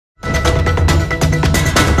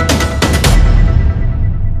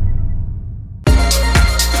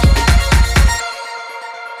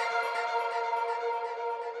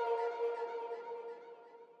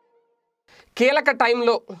కీలక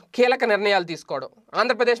టైంలో కీలక నిర్ణయాలు తీసుకోవడం.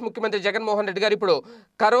 ఆంధ్రప్రదేశ్ ముఖ్యమంత్రి జగన్మోహన్ రెడ్డి గారు ఇప్పుడు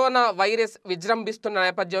కరోనా వైరస్ విజృంభిస్తున్న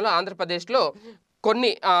నేపథ్యంలో ఆంధ్రప్రదేశ్లో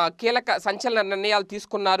కొన్ని కీలక సంచలన నిర్ణయాలు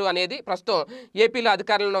తీసుకున్నారు అనేది ప్రస్తుతం ఏపీలో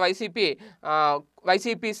అధికారంలో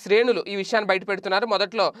వైసీపీ శ్రేణులు ఈ విషయాన్ని బయటపెడుతున్నారు.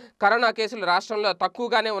 మొదట్లో కరోనా కేసులు రాష్ట్రంలో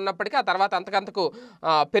తక్కువగానే ఉన్నప్పటికీ ఆ తర్వాత అంతకంతకు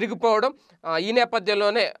పెరిగిపోవడం, ఈ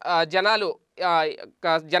నేపథ్యంలోనే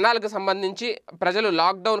జనాలకు సంబంధించి ప్రజలు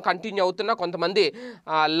లాక్డౌన్ కంటిన్యూ అవుతున్నా కొంతమంది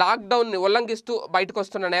లాక్డౌన్ని ఉల్లంఘిస్తూ బయటకు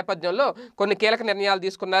వస్తున్న నేపథ్యంలో కొన్ని కీలక నిర్ణయాలు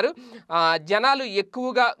తీసుకున్నారు. జనాలు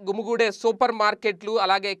ఎక్కువగా గుమిగూడే సూపర్ మార్కెట్లు,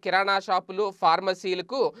 అలాగే కిరాణా షాపులు,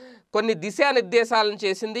 ఫార్మసీలకు కొన్ని దిశానిర్దేశాలను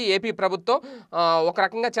చేసింది ఏపీ ప్రభుత్వం. ఒక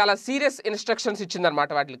రకంగా చాలా సీరియస్ ఇన్స్ట్రక్షన్స్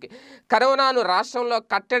ఇచ్చిందనమాట. వాటికి కరోనాను రాష్ట్రంలో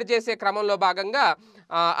కట్టడి చేసే క్రమంలో భాగంగా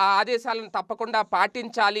ఆ ఆదేశాలను తప్పకుండా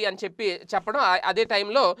పాటించాలి అని చెప్పడం. అదే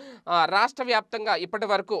టైంలో రాష్ట్ర వ్యాప్తంగా ఇప్పటి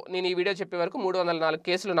వరకు నేను ఈ వీడియో చెప్పే వరకు 304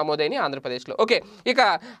 కేసులు నమోదైనాయి ఆంధ్రప్రదేశ్లో. ఓకే, ఇక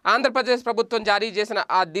ఆంధ్రప్రదేశ్ ప్రభుత్వం జారీ చేసిన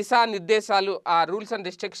ఆ దిశానిర్దేశాలు, ఆ రూల్స్ అండ్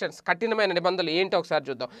రిస్ట్రిక్షన్స్, కఠినమైన నిబంధనలు ఏంటో ఒకసారి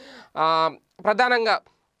చూద్దాం. ప్రధానంగా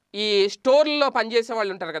ఈ స్టోర్లలో పనిచేసే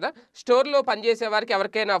వాళ్ళు ఉంటారు కదా, స్టోర్లో పనిచేసే వారికి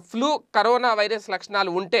ఎవరికైనా కరోనా వైరస్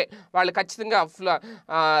లక్షణాలు ఉంటే వాళ్ళు ఖచ్చితంగా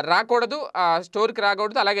రాకూడదు, స్టోర్కి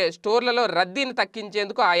రాకూడదు. అలాగే స్టోర్లలో రద్దీని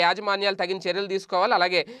తగ్గించేందుకు ఆ యాజమాన్యాలు తగిన చర్యలు తీసుకోవాలి.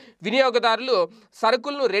 అలాగే వినియోగదారులు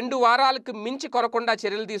సరుకులను 2 వారాలకు మించి కొనకుండా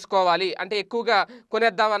చర్యలు తీసుకోవాలి. అంటే ఎక్కువగా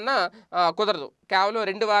కొనేద్దామన్నా కుదరదు, కేవలం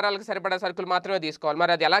 2 వారాలకు సరిపడా సరుకులు మాత్రమే తీసుకోవాలి.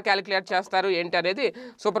 మరి అది ఎలా క్యాలిక్యులేట్ చేస్తారు ఏంటి అనేది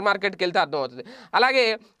సూపర్ మార్కెట్కి వెళ్తే అర్థమవుతుంది. అలాగే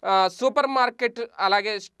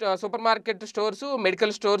super market stores,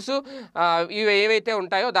 medical stores ఇవి ఏవైతే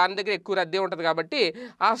ఉంటాయో దాని దగ్గర ఎక్కువ రద్దీ ఉంటుంది కాబట్టి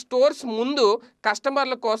ఆ స్టోర్స్ ముందు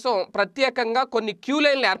కస్టమర్ల కోసం ప్రత్యేకంగా కొన్ని క్యూ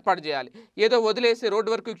లైన్లు ఏర్పాటు చేయాలి. ఏదో వదిలేసి రోడ్డు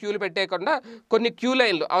వరకు క్యూలు పెట్టేయకుండా కొన్ని క్యూ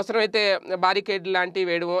లైన్లు, అవసరమైతే బారికేడ్ లాంటివి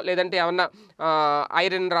వేయడమో, లేదంటే ఏమన్నా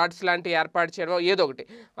ఐరన్ రాడ్స్ లాంటివి ఏర్పాటు చేయడమో, ఏదో ఒకటి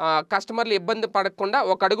కస్టమర్లు ఇబ్బంది పడకుండా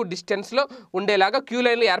ఒక అడుగు డిస్టెన్స్లో ఉండేలాగా క్యూ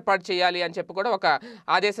లైన్లు ఏర్పాటు చేయాలి అని చెప్పి కూడా ఒక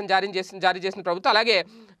ఆదేశం జారీ చేసిన ప్రభుత్వం. అలాగే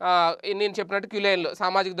నేను చెప్పినట్టు క్యూ లైన్లు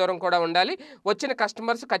సామాజిక దూరం కూడా ఉండాలి. వచ్చిన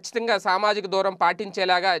కస్టమర్స్ ఖచ్చితంగా సామాజిక దూరం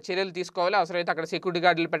పాటించేలాగా చర్యలు తీసుకోవాలి. అవసరమైతే అక్కడ సెక్యూరిటీ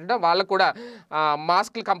గార్డులు పెట్టడం, వాళ్ళకు కూడా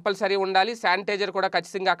మాస్కులు కంపల్సరీ ఉండాలి, శానిటైజర్ కూడా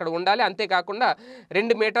ఖచ్చితంగా అక్కడ ఉండాలి. అంతేకాకుండా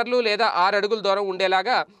 2 మీటర్లు లేదా 6 అడుగుల దూరం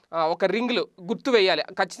ఉండేలాగా ఒక రింగులు గుర్తు వేయాలి.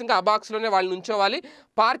 ఖచ్చితంగా ఆ బాక్స్లోనే వాళ్ళు నుంచోవాలి.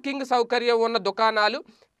 పార్కింగ్ సౌకర్యం ఉన్న దుకాణాలు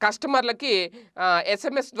కస్టమర్లకి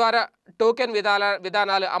SMS ద్వారా టోకెన్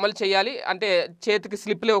విధానాలు అమలు చేయాలి. అంటే చేతికి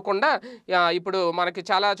స్లిప్లు ఇవ్వకుండా, ఇప్పుడు మనకి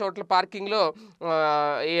చాలా చోట్ల పార్కింగ్లో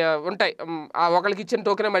ఉంటాయి, ఒకరికి ఇచ్చిన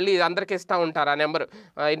టోకెన్ మళ్ళీ అందరికీ ఇస్తూ ఉంటారు ఆ నెంబరు,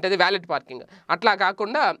 ఏంటది వ్యాలిడ్ పార్కింగ్. అట్లా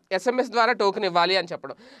కాకుండా SMS ద్వారా టోకెన్ ఇవ్వాలి అని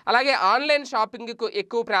చెప్పడం. అలాగే ఆన్లైన్ షాపింగ్కు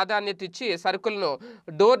ఎక్కువ ప్రాధాన్యత ఇచ్చి సరుకులను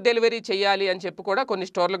డోర్ డెలివరీ చేయాలి అని చెప్పి కూడా కొన్ని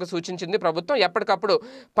స్టోర్లకు సూచించింది ప్రభుత్వం. ఎప్పటికప్పుడు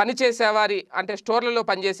పనిచేసేవారి, అంటే స్టోర్లలో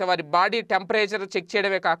పనిచేసేవారి బాడీ టెంపరేచర్ చెక్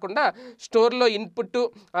చేయడమే కాకుండా స్టోర్లో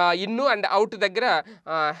ఇన్ను అండ్ అవుట్ దగ్గర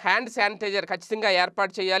హ్యాండ్ శానిటైజర్ ఖచ్చితంగా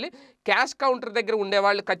ఏర్పాటు చేయాలి. క్యాష్ కౌంటర్ దగ్గర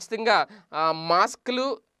ఉండేవాళ్ళు ఖచ్చితంగా మాస్కులు,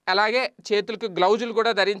 అలాగే చేతులకు గ్లౌజులు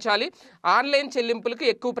కూడా ధరించాలి. ఆన్లైన్ చెల్లింపులకు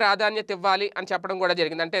ఎక్కువ ప్రాధాన్యత ఇవ్వాలి అని చెప్పడం కూడా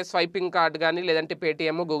జరిగింది. అంటే స్వైపింగ్ కార్డు కానీ, లేదంటే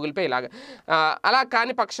పేటిఎం, గూగుల్ పే ఇలాగా. అలా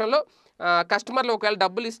కాని పక్షంలో కస్టమర్లు ఒకవేళ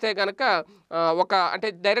డబ్బులు ఇస్తే కనుక అంటే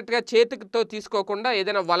డైరెక్ట్గా చేతితో తీసుకోకుండా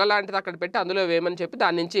ఏదైనా వల లాంటిది అక్కడ పెట్టి అందులో వేయమని చెప్పి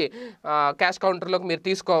దాని నుంచి క్యాష్ కౌంటర్లోకి మీరు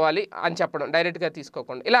తీసుకోవాలి అని చెప్పడం, డైరెక్ట్గా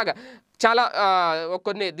తీసుకోకుండా. ఇలాగా చాలా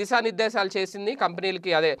కొన్ని దిశానిర్దేశాలు చేసింది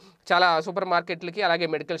కంపెనీలకి, అదే చాలా సూపర్ మార్కెట్లకి, అలాగే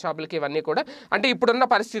మెడికల్ షాపులకి, ఇవన్నీ కూడా. అంటే ఇప్పుడున్న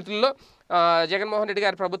పరిస్థితుల్లో జగన్మోహన్ రెడ్డి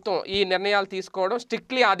గారి ప్రభుత్వం ఈ నిర్ణయాలు తీసుకోవడం,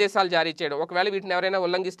 స్ట్రిక్ట్లీ ఆదేశాలు జారీ చేయడం, ఒకవేళ వీటిని ఎవరైనా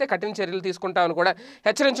ఉల్లంఘిస్తే కఠిన చర్యలు తీసుకుంటామని కూడా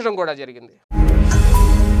హెచ్చరించడం కూడా జరిగింది.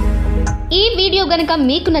 ఈ వీడియో గనుక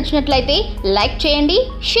మీకు నచ్చినట్లయితే లైక్ చేయండి,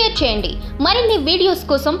 షేర్ చేయండి. మరిన్ని వీడియోస్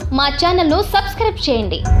కోసం మా ఛానల్ను సబ్స్క్రైబ్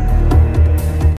చేయండి.